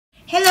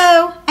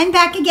Hello, I'm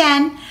back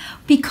again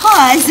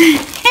because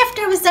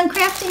after I was done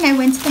crafting, I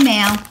went to the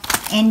mail,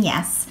 and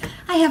yes,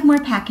 I have more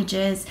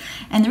packages.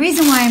 And the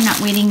reason why I'm not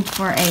waiting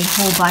for a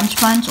whole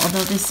bunch,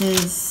 although this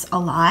is a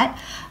lot,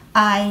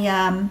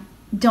 I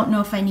don't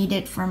know if I need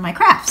it for my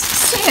crafts.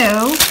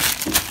 So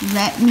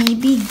let me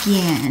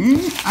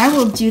begin. I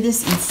will do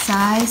this in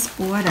size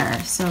order.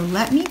 So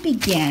let me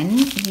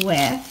begin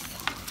with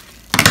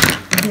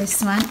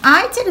this one.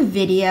 I did a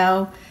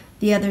video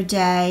the other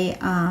day.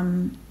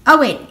 Oh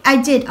wait, I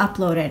did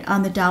upload it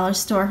on the dollar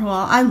store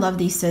haul. I love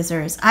these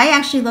scissors. I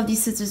actually love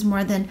these scissors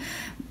more than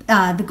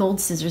the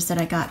gold scissors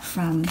that I got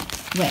from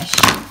Wish.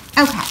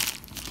 Okay.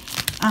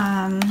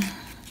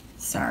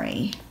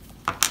 Sorry.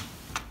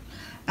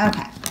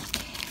 Okay.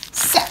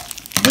 So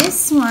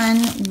this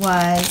one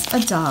was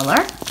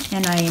 $1,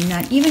 and I am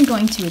not even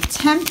going to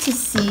attempt to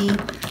see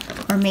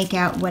or make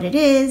out what it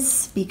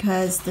is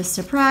because the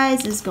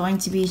surprise is going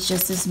to be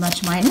just as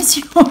much mine as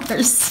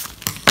yours.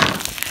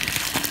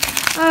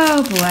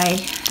 Oh boy,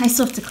 I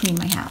still have to clean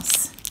my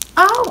house.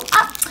 Oh,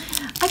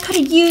 I could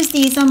have used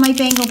these on my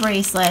bangle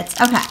bracelets.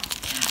 Okay,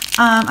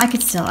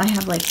 I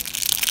have like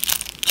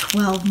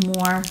 12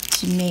 more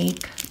to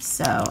make,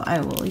 so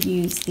I will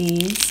use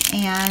these.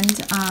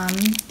 And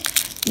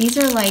these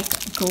are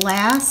like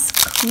glass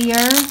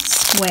clear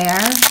square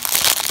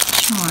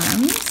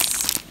charms.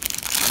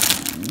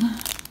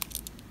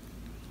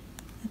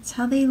 That's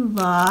how they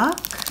look.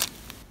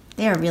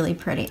 They're really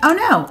pretty. Oh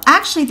no,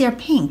 actually they're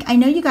pink. I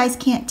know you guys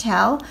can't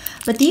tell,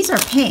 but these are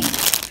pink.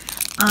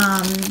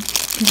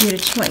 Because you had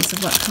a choice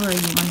of what color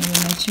you wanted,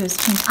 and I chose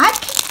pink. I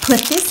can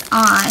put this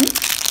on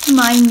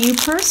my new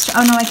purse.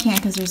 Oh no, I can't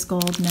because there's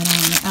gold metal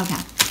on it.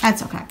 Okay,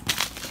 that's okay.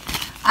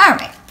 All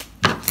right.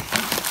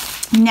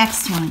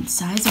 Next one,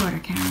 size order,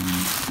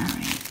 Caroline. All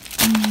right.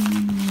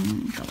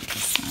 Go with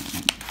this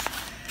one.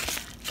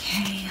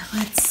 Okay,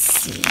 let's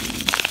see.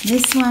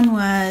 This one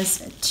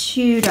was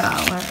 $2.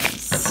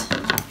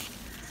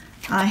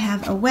 I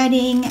have a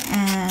wedding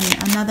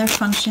and another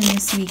function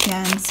this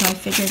weekend, so I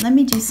figured let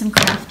me do some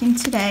crafting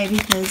today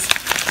because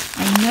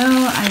I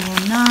know I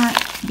will not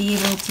be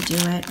able to do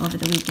it over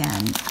the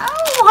weekend.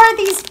 Oh, what are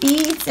these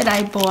beads that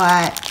I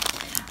bought?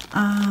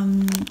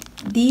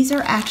 These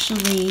are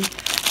actually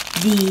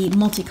the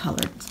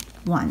multicolored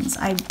ones.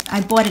 I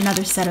bought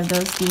another set of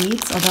those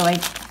beads, although I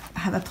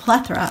have a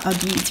plethora of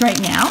beads right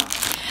now.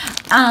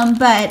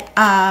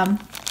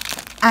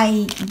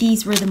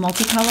 These were the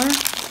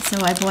multicolor. So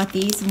I bought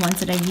these, the ones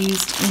that I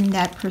used in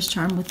that purse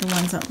charm with the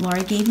ones that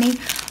Laura gave me,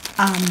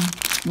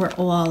 were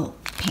all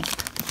pink.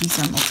 These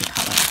are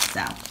multicolor. So,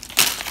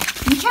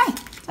 okay.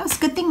 That was a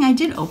good thing I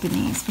did open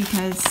these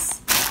because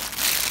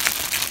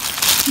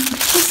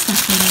this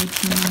stuff I need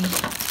for my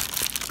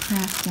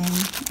crafting.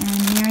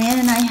 And Marianne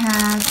and I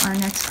have our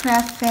next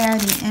craft fair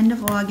the end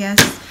of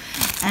August.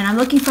 And I'm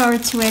looking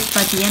forward to it,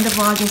 but the end of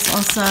August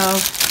also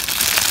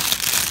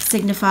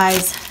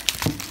signifies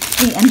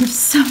the end of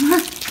summer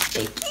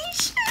vacation.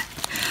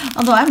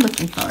 Although I'm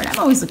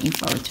always looking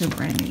forward to a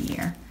brand new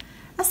year.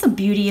 That's the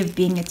beauty of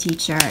being a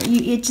teacher.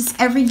 It just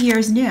every year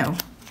is new.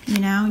 You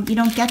know, you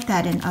don't get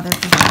that in other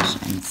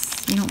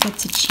professions. You don't get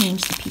to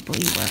change the people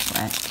you work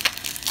with.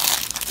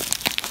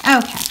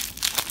 Okay,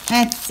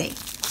 let's see.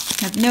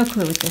 I have no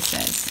clue what this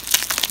is.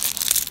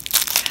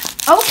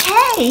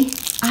 Okay,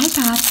 I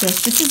got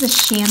this. This is a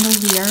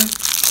chandelier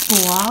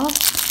ball,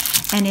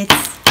 and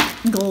it's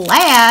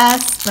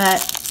glass,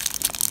 but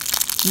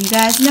you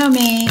guys know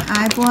me.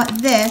 I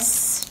bought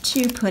this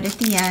to put at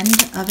the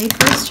end of a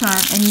purse charm.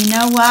 And you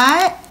know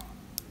what?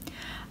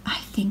 I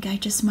think I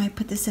just might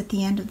put this at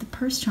the end of the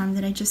purse charm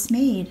that I just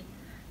made.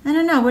 I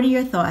don't know. What are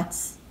your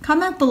thoughts?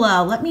 Comment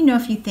below. Let me know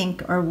if you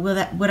think, or would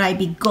I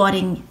be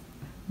gauding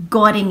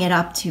it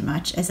up too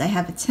much, as I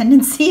have a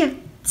tendency of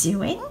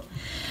doing?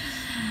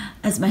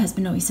 As my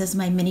husband always says,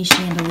 my mini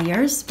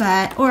chandeliers.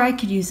 Or I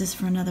could use this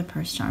for another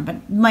purse charm.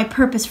 But my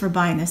purpose for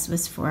buying this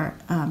was for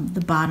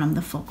the bottom,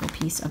 the focal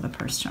piece of a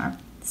purse charm.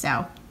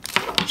 So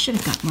I should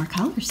have got more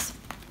colors,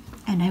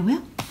 and I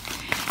will.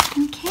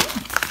 Okay.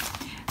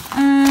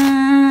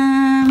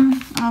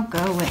 I'll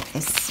go with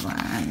this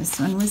one. This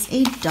one was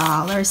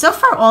 $1. So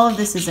far, all of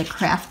this is a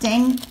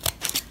crafting.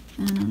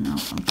 I don't know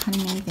if I'm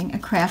cutting anything. A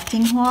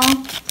crafting haul.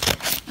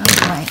 Oh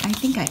boy, I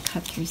think I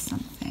cut through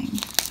something.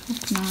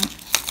 Hope not.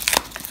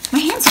 My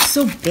hands are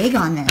so big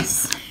on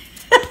this.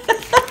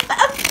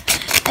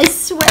 I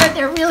swear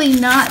they're really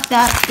not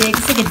that big.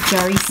 It's like a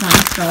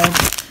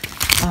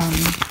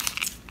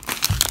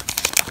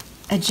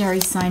Jerry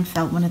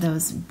Seinfeld, one of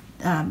those,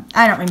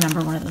 I don't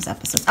remember one of those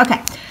episodes.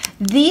 Okay,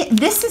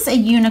 this is a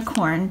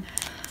unicorn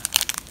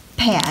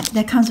pad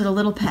that comes with a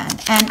little pen.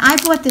 And I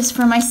bought this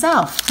for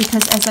myself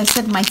because, as I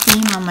said, my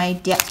theme on my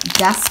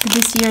desk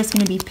this year is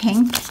going to be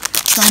pink.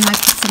 So I might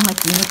put some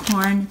like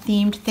unicorn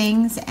themed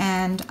things,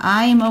 and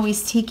I am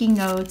always taking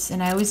notes,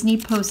 and I always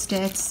need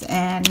Post-its,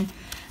 and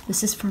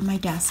this is for my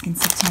desk in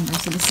September.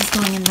 So this is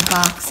going in the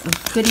box of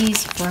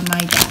goodies for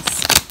my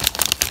desk.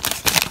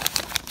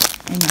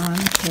 I know I'm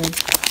a kid.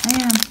 I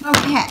am.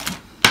 Okay.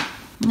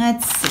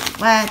 Let's see.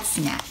 What's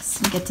next?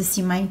 We get to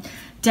see my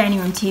dining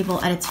room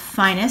table at its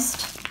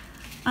finest.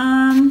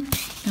 I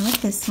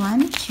like this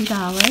one,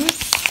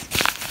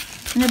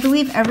 $2. And I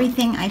believe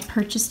everything I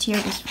purchased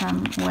here was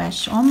from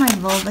Wish. All my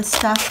vulva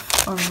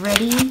stuff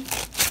already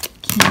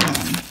came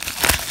in.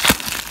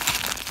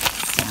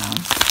 So,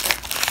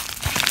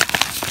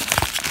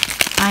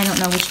 I don't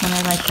know which one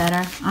I like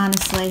better,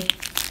 honestly.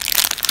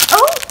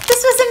 Oh,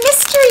 this was a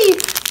mystery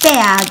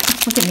bag.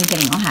 Look at me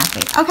getting all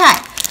happy. Okay,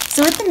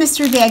 so with the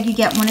mystery bag, you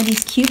get one of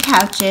these cute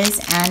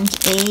pouches and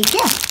a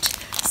gift.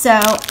 So,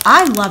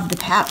 I love the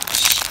pouch.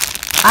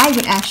 I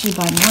would actually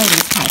buy more of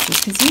these pouches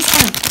because these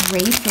are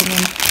great for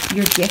when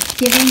you're gift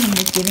giving and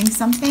you're giving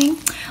something.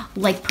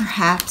 Like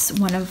perhaps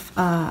one of,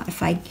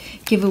 if I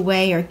give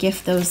away or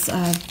gift those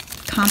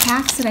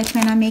compacts that I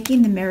plan on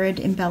making, the mirrored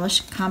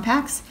embellished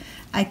compacts,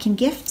 I can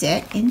gift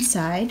it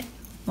inside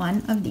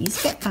one of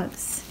these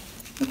bags.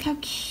 Look how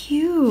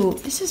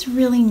cute. This is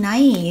really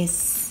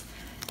nice.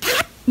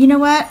 You know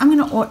what? I'm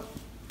going to order.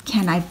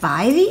 Can I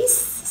buy these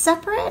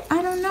separate?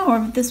 I don't know. Or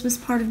if this was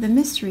part of the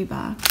mystery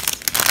box.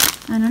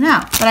 I don't know.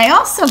 But I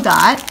also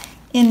got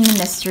in the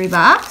mystery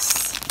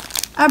box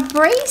a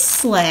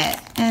bracelet.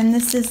 And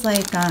this is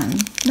like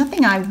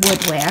nothing I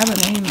would wear,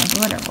 but maybe my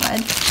daughter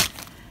would.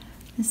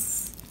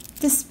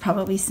 This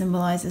probably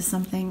symbolizes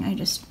something. I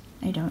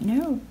don't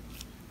know.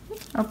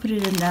 I'll put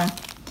it in the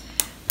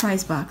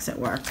prize box at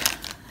work.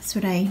 That's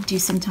what I do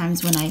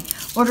sometimes when I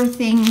order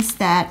things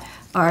that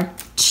are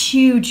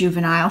too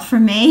juvenile for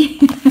me.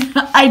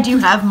 I do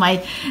have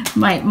my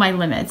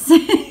limits.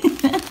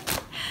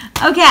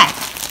 Okay.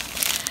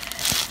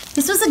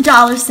 This was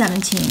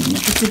 $1.17.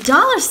 If it's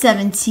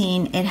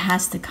 $1.17, it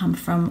has to come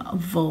from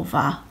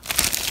Vulva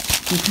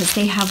because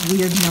they have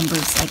weird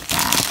numbers like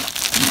that.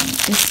 And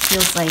this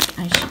feels like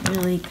I should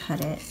really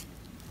cut it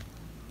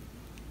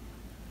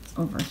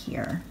over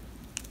here.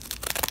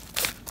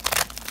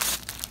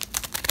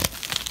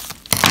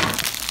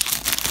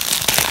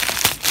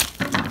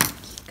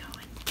 Keep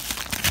going.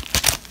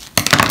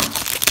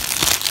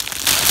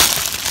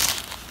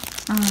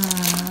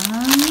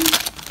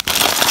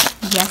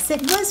 Yes,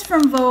 it was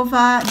from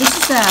Vulva. This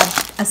is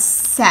a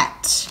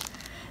set,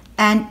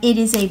 and it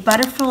is a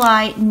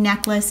butterfly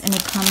necklace, and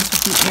it comes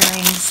with the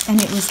earrings,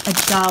 and it was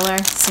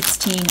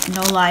 $1.16.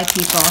 No lie,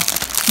 people.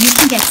 You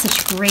can get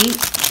such great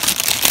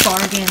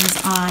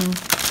bargains on.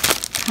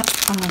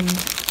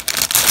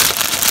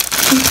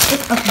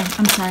 Okay,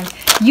 I'm sorry.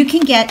 You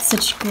can get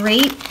such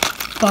great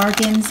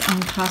bargains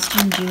on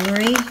costume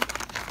jewelry.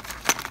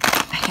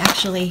 I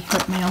actually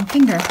hurt my own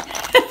finger.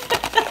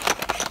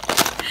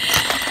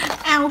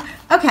 Ow.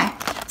 Okay,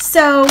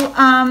 so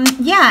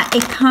yeah,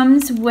 it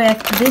comes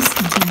with this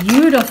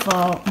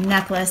beautiful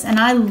necklace, and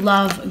I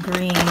love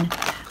green.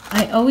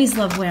 I always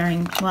love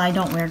wearing, well, I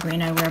don't wear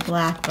green, I wear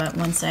black, but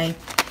once I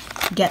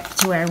get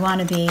to where I want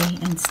to be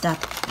and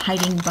stop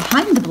hiding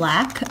behind the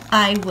black,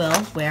 I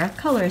will wear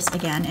colors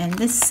again. And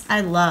this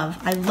I love.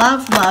 I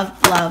love, love,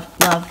 love,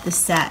 love the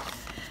set.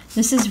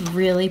 This is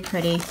really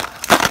pretty.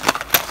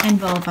 And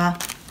Vulva.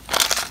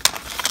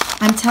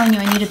 I'm telling you,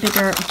 I need a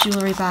bigger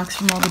jewelry box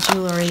from all the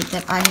jewelry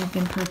that I have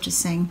been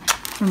purchasing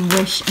from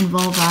Wish and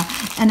Vulva.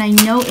 And I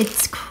know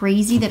it's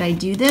crazy that I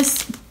do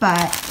this,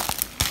 but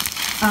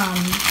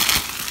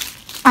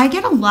I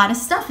get a lot of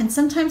stuff. And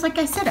sometimes, like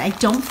I said, I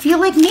don't feel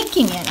like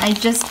making it. I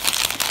just,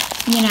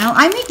 you know,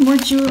 I make more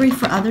jewelry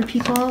for other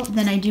people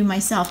than I do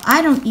myself.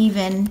 I don't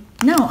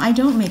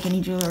make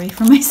any jewelry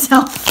for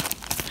myself.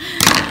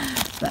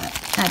 But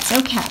that's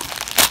okay.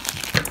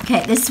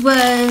 Okay, this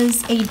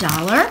was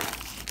 $1.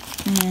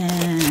 And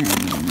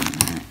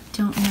I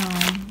don't know.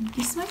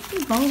 This might be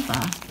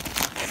Vulva.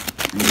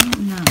 I don't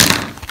know.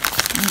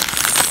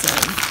 Let's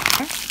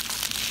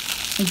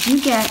see. I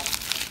do get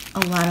a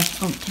lot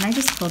of. Oh, can I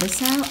just pull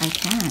this out? I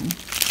can.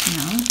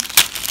 No.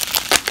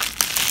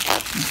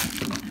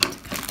 Okay, I'm gonna have to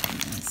cut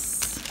through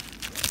this.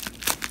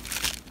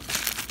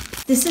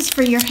 This is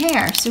for your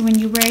hair. So when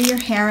you wear your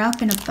hair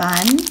up in a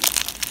bun,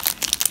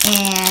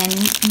 and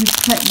you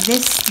put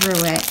this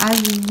through it. I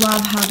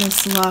love how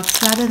this looks,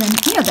 rather than,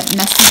 you know, that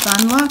messy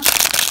bun look.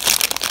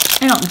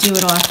 I don't do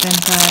it often,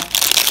 but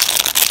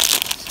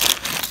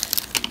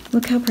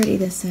look how pretty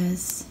this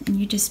is. And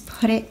you just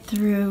put it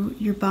through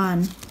your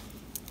bun.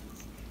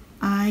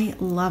 I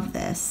love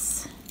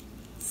this.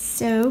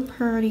 So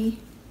pretty.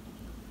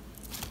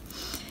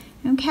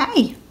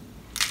 Okay.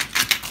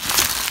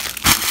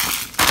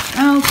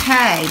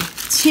 Okay,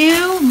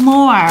 2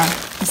 more.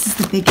 This is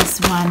the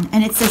biggest one,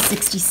 and it says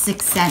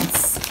 66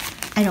 cents.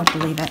 I don't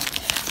believe it.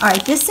 All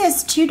right, this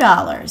says $2.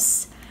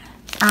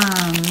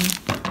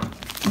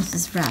 This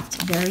is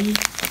wrapped very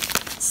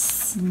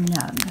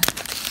snug.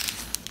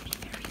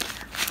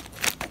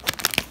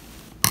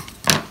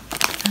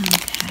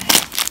 Okay.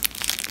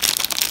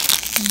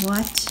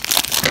 What?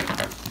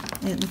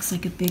 It looks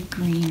like a big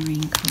green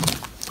raincoat.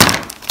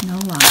 No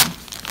lie.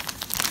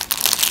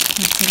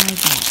 What did I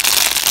get?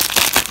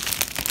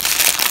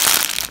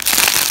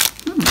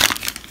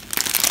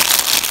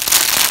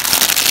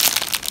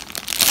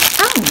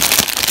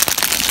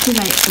 Did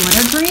I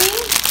order green?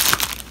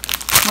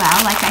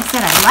 Well, like I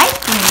said, I like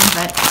green,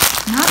 but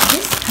not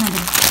this kind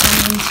of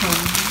green to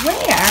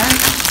wear.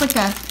 It's like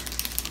a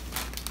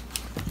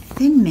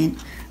Thin Mint.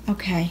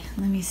 Okay,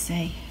 let me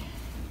see.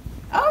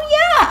 Oh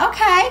yeah,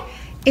 okay.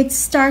 It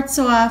starts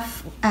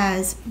off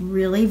as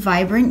really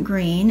vibrant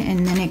green,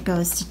 and then it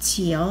goes to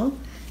teal,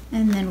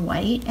 and then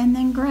white, and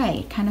then gray.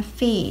 It kind of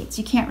fades.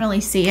 You can't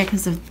really see it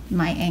because of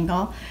my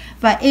angle,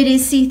 but it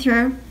is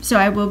see-through, so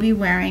I will be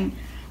wearing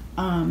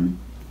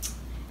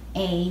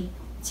a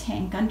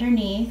tank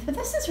underneath. But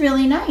this is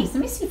really nice.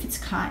 Let me see if it's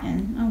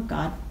cotton. Oh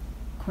God,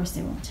 of course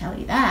they won't tell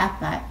you that,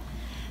 but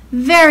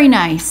very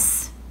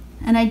nice.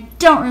 And I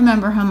don't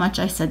remember how much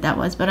I said that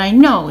was, but I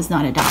know it was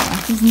not $1.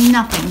 There's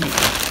nothing that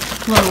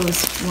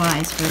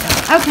clothes-wise for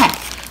 $1. Okay,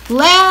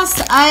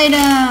 last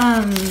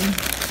item.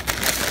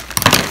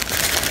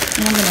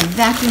 And I'm gonna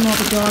vacuum all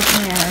the dog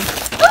hair.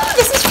 Oh,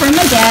 this is for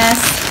my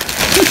desk.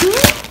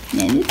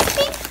 And it's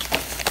pink.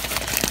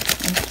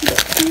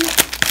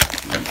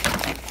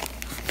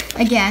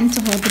 Again, to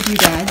hold the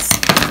doodads.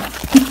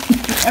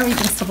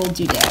 Everything's to hold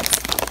doodads.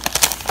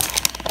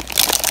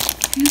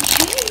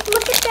 Okay,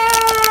 look at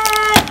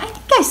that. I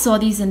think I saw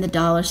these in the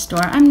dollar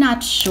store. I'm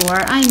not sure.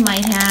 I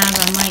might have,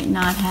 I might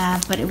not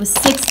have, but it was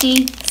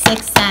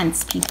 66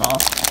 cents, people.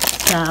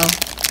 So,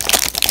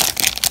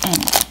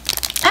 anyway.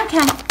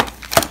 Okay.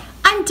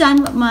 I'm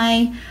done with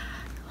my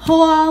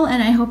haul,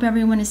 and I hope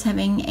everyone is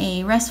having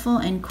a restful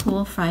and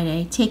cool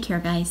Friday. Take care,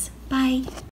 guys. Bye.